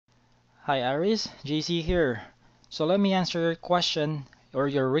Hi Aris, JC here. So let me answer your question or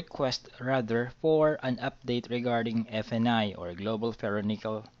your request rather for an update regarding FNI or Global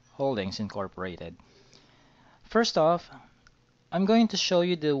Ferronickel Holdings Incorporated. First off, I'm going to show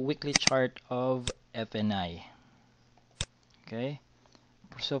you the weekly chart of FNI. Okay?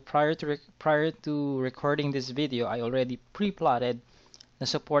 So prior to recording this video, I already pre-plotted the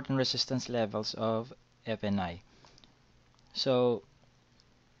support and resistance levels of FNI. So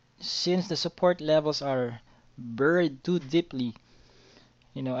since the support levels are buried too deeply,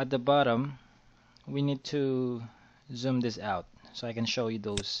 at the bottom, we need to zoom this out so I can show you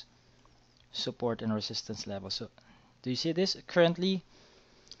those support and resistance levels. So, do you see this? Currently,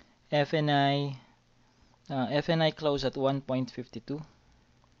 FNI FNI closed at 1.52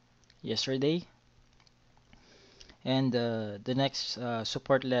 yesterday, and the next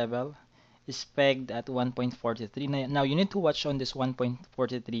support level is pegged at 1.43. Now you need to watch on this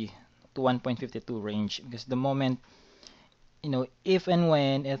 1.43 to 1.52 range because the moment, if and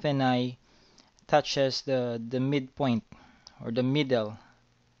when FNI touches the midpoint or the middle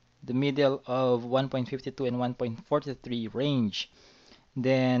of 1.52 and 1.43 range,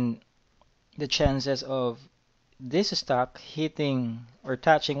 then the chances of this stock hitting or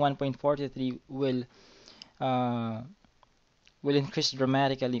touching 1.43 uh, will increase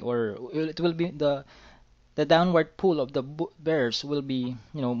dramatically, or it will be the downward pull of the bears will be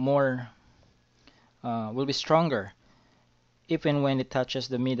more will be stronger if and when it touches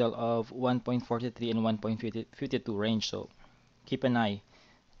the middle of 1.43 and 1.52 range. So keep an eye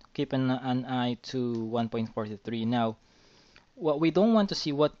to 1.43. Now, what we don't want to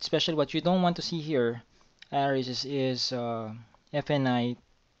see, especially what you don't want to see here, Aries, is FNI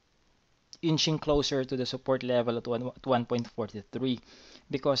inching closer to the support level at 1.43,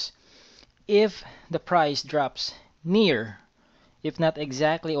 because if the price drops near, if not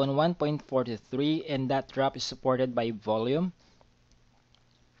exactly on 1.43, and that drop is supported by volume,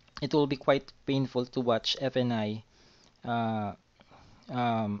 it will be quite painful to watch FNI uh,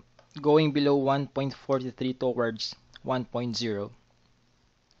 um, going below 1.43 towards 1.0.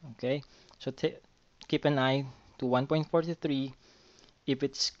 Okay, so keep an eye to 1.43. If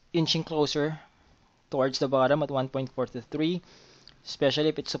it's inching closer towards the bottom at 1.43, especially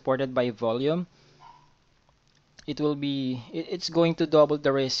if it's supported by volume, it's going to double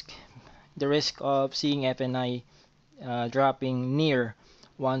the risk of seeing FNI dropping near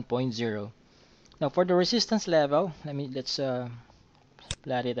 1.0. Now for the resistance level, let's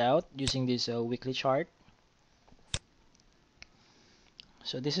plot it out using this weekly chart.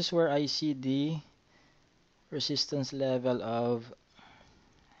 So this is where I see the resistance level of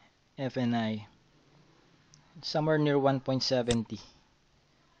FNI, somewhere near 1.70,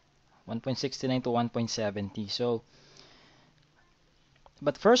 1.69 to 1.70. So,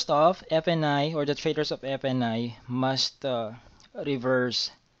 but first off, FNI or the traders of FNI must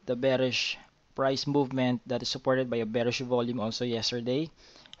reverse the bearish price movement that is supported by a bearish volume also yesterday.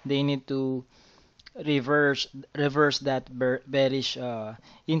 They need to reverse that bearish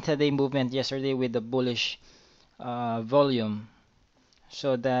intraday movement yesterday with the bullish volume,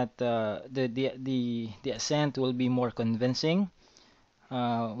 so that the ascent will be more convincing.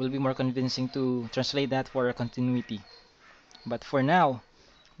 To translate that for a continuity. But for now,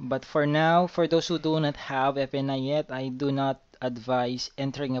 for those who do not have FNI yet, I do not advise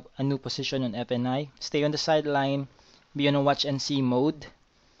entering a new position on FNI. Stay on the sideline, be on a watch and see mode.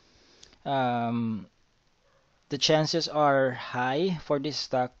 Um, the chances are high for this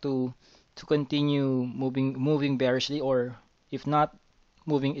stock to continue moving bearishly, or if not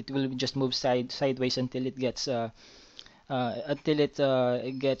moving, it will just move sideways until it gets an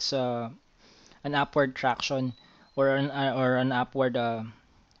upward traction, or an upward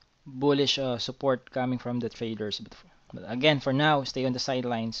bullish support coming from the traders. But again, for now, stay on the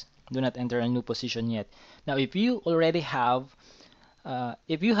sidelines. Do not enter a new position yet. Now, if you have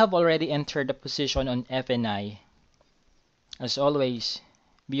already entered a position on FNI, as always,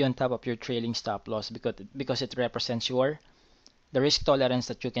 be on top of your trailing stop loss, because it represents the risk tolerance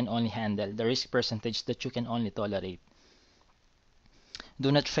that you can only handle, the risk percentage that you can only tolerate. Do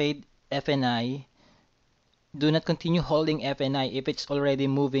not trade FNI. Do not continue holding FNI if it's already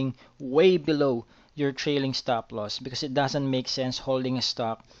moving way below your trailing stop loss, because it doesn't make sense holding a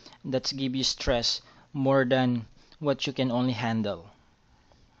stock that's give you stress more than what you can only handle.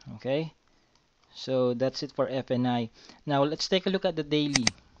 Okay, so that's it for FNI. Now let's take a look at the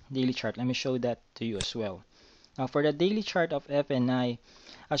daily chart. Let me show that to you as well. Now for the daily chart of FNI,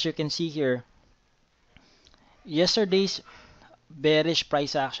 as you can see here, yesterday's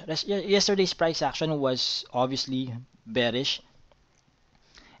price action was obviously bearish,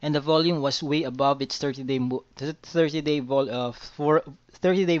 and the volume was way above its 30-day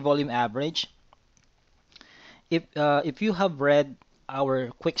volume average. If you have read our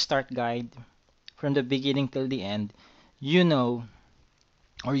quick start guide from the beginning till the end, you know,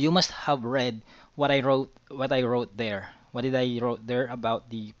 or you must have read what I wrote there. What did I wrote there about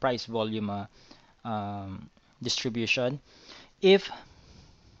the price volume distribution? If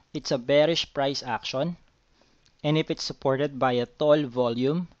it's a bearish price action, and if it's supported by a tall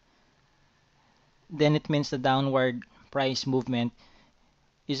volume, then it means the downward price movement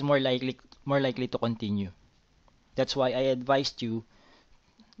is more likely to continue. That's why I have advised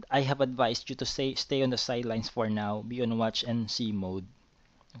you to stay on the sidelines for now, be on watch and see mode.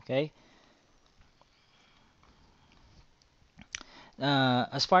 Okay?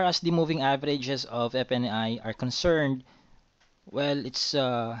 As far as the moving averages of FNI are concerned, well, it's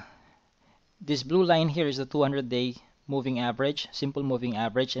this blue line here is the 200-day moving average, simple moving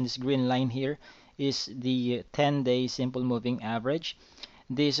average, and this green line here is the 10-day simple moving average.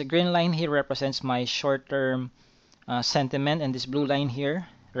 This green line here represents my short-term sentiment, and this blue line here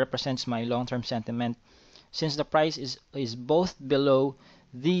represents my long-term sentiment. Since the price is both below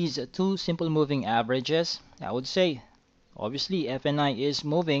these two simple moving averages, I would say obviously FNI is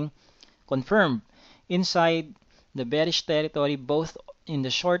moving confirmed inside the bearish territory both in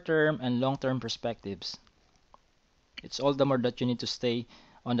the short term and long term perspectives. It's all the more that you need to stay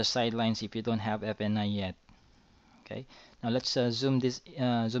on the sidelines if you don't have FNI yet. Okay, now let's zoom this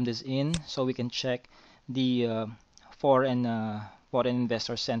in so we can check the foreign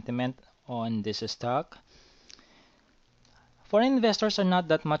investor sentiment on this stock. Foreign investors are not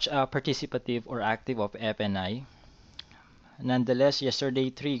that much participative or active of FNI. Nonetheless, yesterday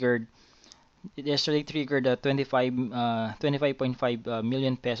triggered a 25.5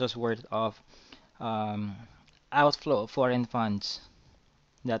 million pesos worth of um, outflow of foreign funds.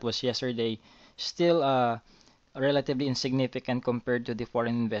 That was yesterday. Still relatively insignificant compared to the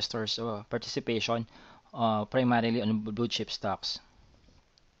foreign investors' participation, primarily on blue chip stocks.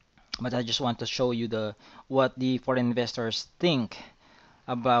 But I just want to show you what the foreign investors think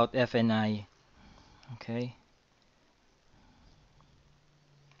about FNI. Okay.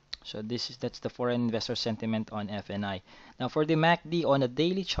 So that's the foreign investor sentiment on FNI. Now for the MACD on a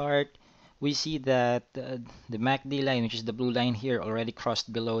daily chart, we see that the MACD line, which is the blue line here, already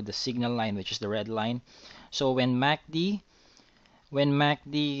crossed below the signal line, which is the red line. So when MACD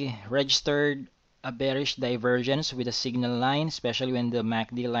registered a bearish divergence with a signal line, especially when the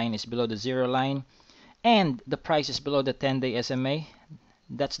MACD line is below the zero line and the price is below the 10-day SMA,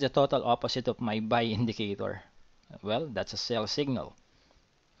 that's the total opposite of my buy indicator. Well, that's a sell signal.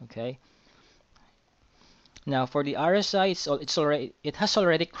 Okay. Now for the RSI, it has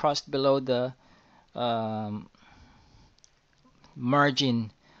already crossed below the um,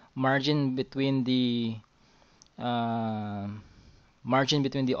 margin between the um,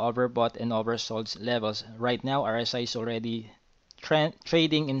 overbought and oversold levels. Right now, RSI is already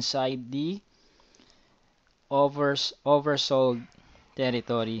trading inside the oversold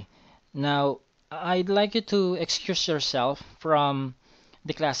territory. Now, I'd like you to excuse yourself from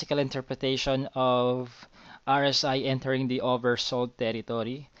the classical interpretation of RSI entering the oversold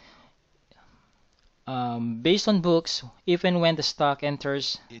territory. Based on books, even when the stock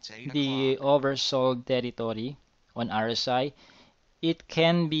enters the oversold territory on RSI, it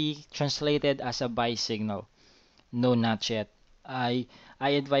can be translated as a buy signal. No, not yet. I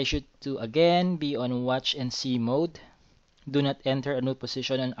advise you to again be on watch and see mode. Do not enter a new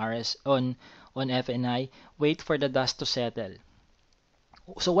position on FNI. Wait for the dust to settle.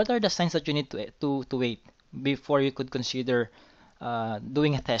 So what are the signs that you need to wait before you could consider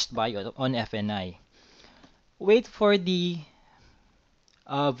doing a test buy on FNI? Wait for the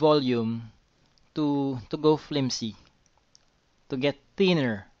volume to go flimsy, to get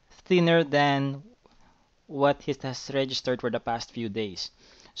thinner than what it has registered for the past few days.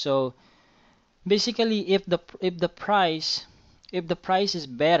 So basically, if the price is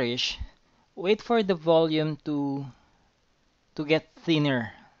bearish, wait for the volume to get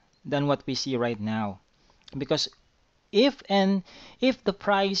thinner than what we see right now. Because if the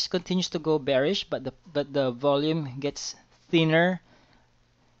price continues to go bearish, but the volume gets thinner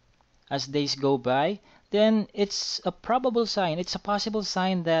as days go by, then it's a possible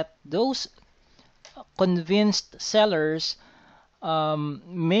sign that those convinced sellers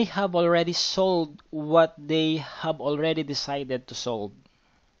may have already sold what they have already decided to sold.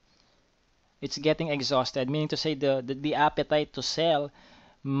 It's getting exhausted, meaning to say the appetite to sell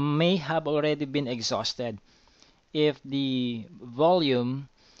may have already been exhausted. If the volume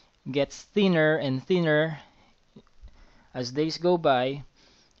gets thinner and thinner as days go by,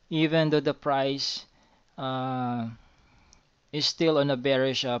 even though the price uh, is still on a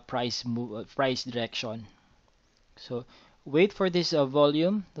bearish price direction. So wait for this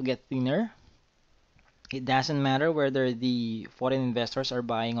volume to get thinner. It doesn't matter whether the foreign investors are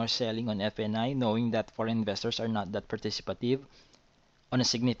buying or selling on FNI, knowing that foreign investors are not that participative on a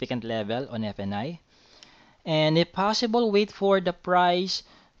significant level on FNI. And if possible, wait for the price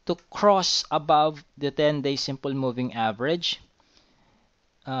to cross above the 10-day simple moving average.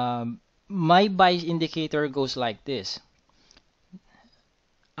 My buy indicator goes like this.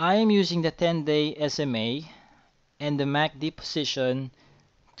 I am using the 10-day SMA and the MACD position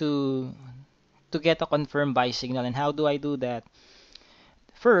to get a confirmed buy signal. And how do I do that?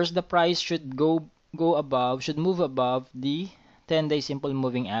 First, the price should move above the 10-day simple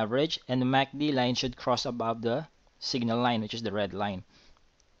moving average, and the MACD line should cross above the signal line, which is the red line.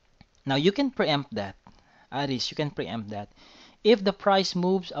 Now you can preempt that. Aris, you can preempt that. If the price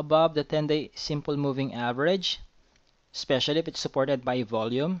moves above the 10-day simple moving average, especially if it's supported by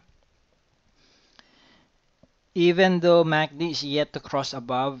volume, even though MACD is yet to cross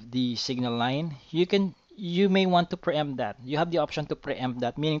above the signal line, you may want to preempt that. You have the option to preempt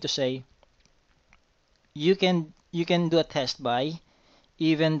that, meaning to say you can do a test buy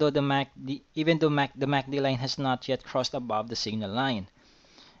even though the MACD line has not yet crossed above the signal line.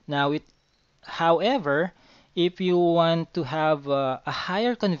 Now however, if you want to have a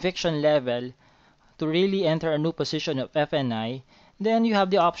higher conviction level to really enter a new position of FNI, then you have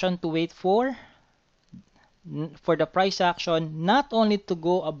the option to wait for the price action not only to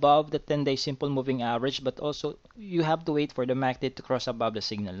go above the 10-day simple moving average, but also you have to wait for the MACD to cross above the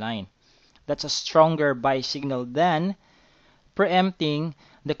signal line. That's a stronger buy signal than preempting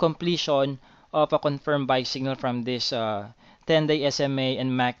the completion of a confirmed buy signal from this 10-day SMA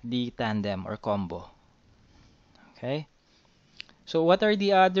and MACD tandem or combo. Okay. So what are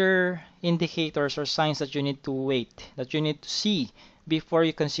the other indicators or signs that you need to see before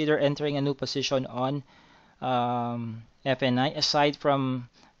you consider entering a new position on FNI, aside from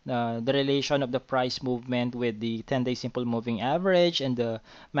the relation of the price movement with the 10-day simple moving average and the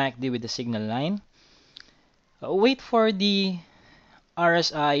MACD with the signal line? Wait for the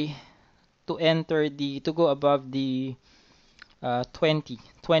RSI to go above the 20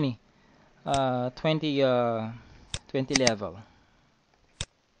 level.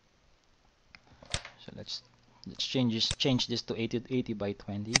 So let's change this to 80 by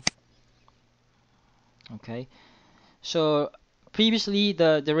 20. Okay, so previously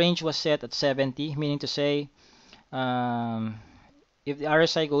the range was set at 70, meaning to say if the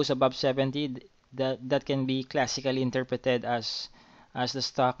RSI goes above 70, that can be classically interpreted as the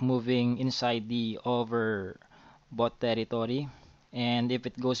stock moving inside the overbought territory. And if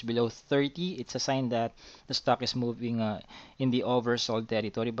it goes below 30, it's a sign that the stock is moving in the oversold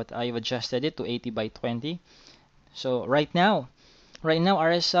territory. But I've adjusted it to 80 by 20. So right now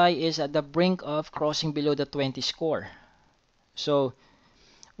RSI is at the brink of crossing below the 20 score. So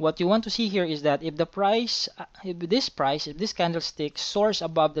what you want to see here is that if this candlestick soars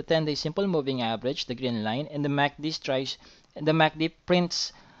above the 10-day simple moving average, the green line, and the MACD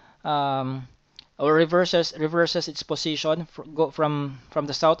prints or reverses its position from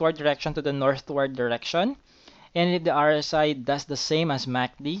the southward direction to the northward direction, and if the RSI does the same as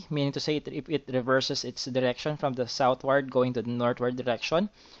MACD, meaning to say if it reverses its direction from the southward going to the northward direction,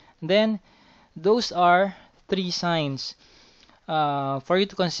 then those are three signs for you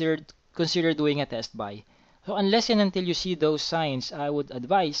to consider doing a test buy. So unless and until you see those signs, I would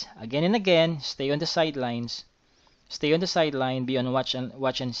advise again and again, stay on the sidelines. Stay on the sideline, be on watch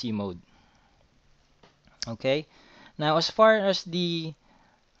and see mode. Okay. Now as far as the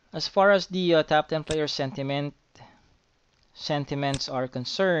top 10 player sentiments are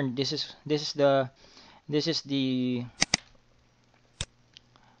concerned, this is the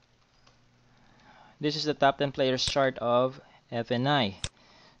top 10 players chart of FNI.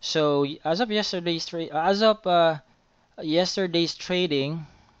 So as of yesterday's trading,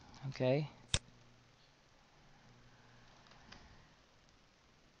 okay.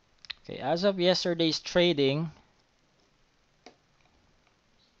 Okay, as of yesterday's trading,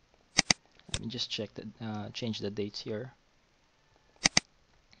 let me just change the dates here.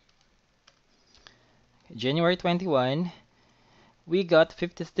 January 21, we got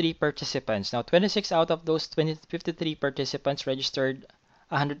 53 participants. Now 26 out of those 53 participants registered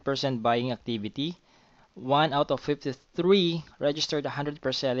 100% buying activity. 1 out of 53 registered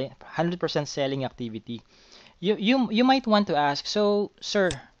 100% selling activity. You might want to ask, so sir,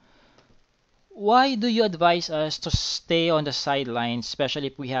 why do you advise us to stay on the sidelines, especially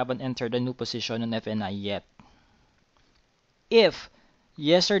if we haven't entered a new position on FNI yet? If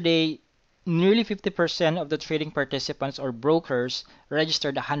Yesterday, nearly 50% of the trading participants or brokers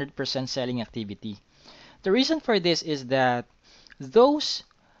registered 100% selling activity. The reason for this is that those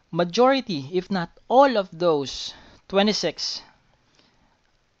majority, if not all of those 26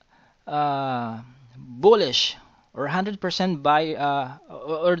 bullish or 100% buy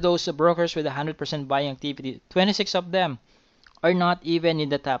or those brokers with 100% buying activity, 26 of them are not even in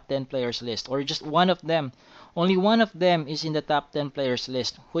the top 10 players list, or just one of them. Only one of them is in the top 10 players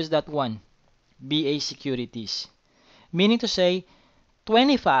list. Who's that one? BA Securities. Meaning to say,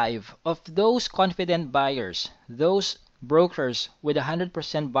 25 of those confident buyers, those brokers with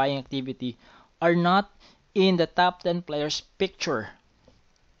 100% buying activity, are not in the top 10 players picture.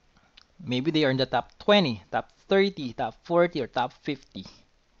 Maybe they are in the top 20, top 30, top 40, or top 50.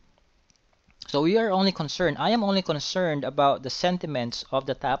 So we are only concerned, I am only concerned about the sentiments of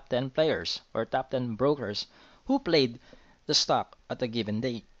the top 10 players or top 10 brokers who played the stock at a given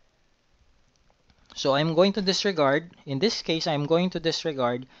day. So I'm going to disregard, in this case, I'm going to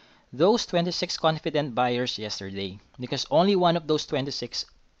disregard those 26 confident buyers yesterday because only one of those 26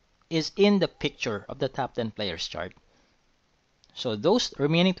 is in the picture of the top 10 players chart. So those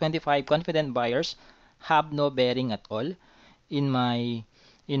remaining 25 confident buyers have no bearing at all in my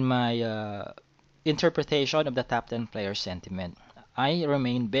interpretation of the top 10 players sentiment. I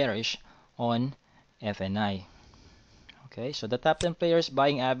remain bearish on FNI. Okay, so the top 10 players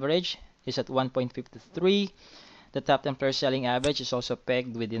buying average is at 1.53. The top 10 players selling average is also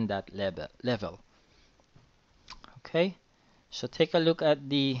pegged within that level. Okay, so take a look at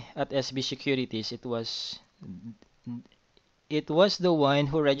SB Securities. It was the one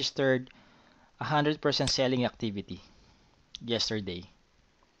who registered 100% selling activity yesterday.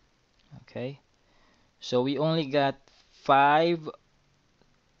 Okay, so we only got five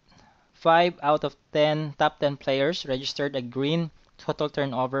out of 10 top 10 players registered a green total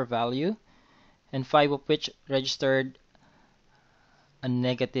turnover value, and 5 of which registered a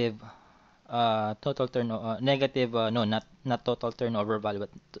negative total turnover negative no, not total turnover value,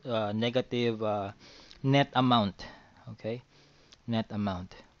 but negative net amount. Okay, net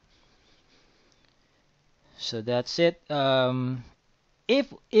amount. So that's it.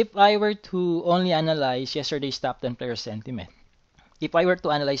 If I were to only analyze yesterday's top 10 player sentiment, if I were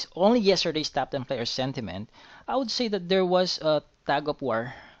to analyze only yesterday's top 10 player sentiment, I would say that there was a tag of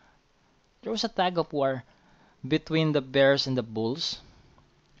war. There was a tag of war between the Bears and the Bulls.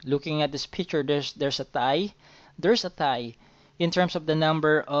 Looking at this picture, there's a tie. There's a tie in terms of the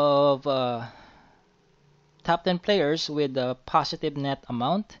number of top 10 players with a positive net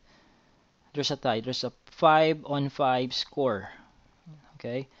amount. There's a tie. There's a 5-on-5 score.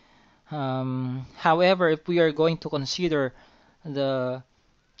 Okay. However, if we are going to consider the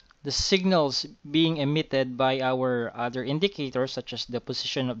signals being emitted by our other indicators, such as the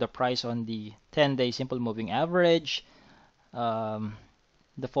position of the price on the 10-day simple moving average,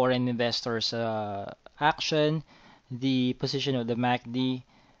 the foreign investors action, the position of the MACD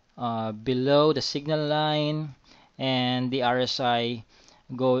below the signal line, and the RSI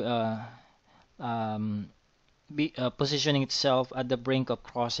positioning itself at the brink of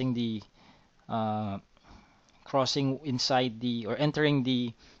crossing inside the or entering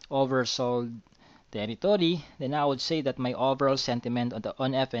the oversold territory, then I would say that my overall sentiment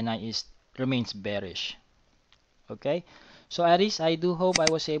on FNI remains bearish. Okay, so Aris, I do hope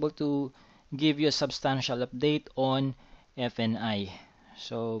I was able to give you a substantial update on FNI.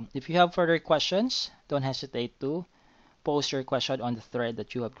 So if you have further questions, don't hesitate to post your question on the thread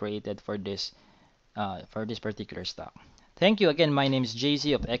that you have created for this particular stock. Thank you again. My name is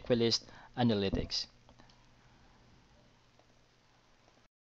JZ of Equilist Analytics.